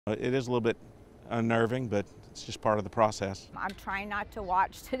It is a little bit unnerving, but it's just part of the process. I'm trying not to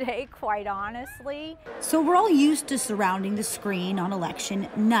watch today, quite honestly. So we're all used to surrounding the screen on election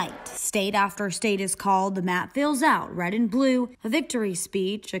night. State after state is called, the map fills out, red and blue, a victory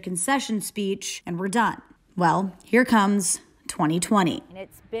speech, a concession speech, and we're done. Well, here comes 2020. And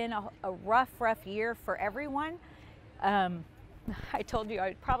it's been a rough year for everyone. I told you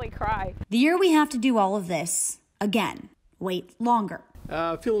I'd probably cry. The year we have to do all of this again. Wait longer.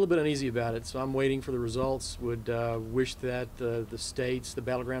 I feel a little bit uneasy about it, so I'm waiting for the results. Would wish that the states, the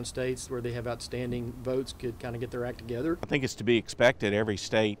battleground states where they have outstanding votes, could kind of get their act together. I think it's to be expected. Every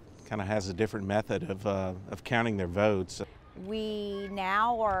state kind of has a different method of counting their votes. We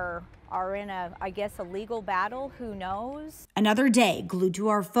now are in I guess a legal battle. Who knows? Another day glued to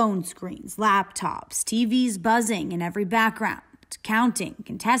our phone screens, laptops, TVs buzzing in every background, counting,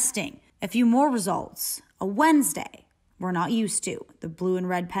 contesting. A few more results. A Wednesday we're not used to. The blue and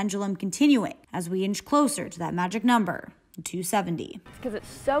red pendulum continuing as we inch closer to that magic number, 270. Because it's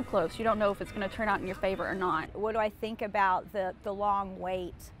so close, you don't know if it's going to turn out in your favor or not. What do I think about the long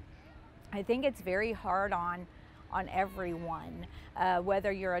wait? I think it's very hard on everyone,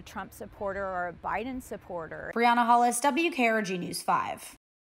 whether you're a Trump supporter or a Biden supporter. Brianna Hollis, WKRG News 5.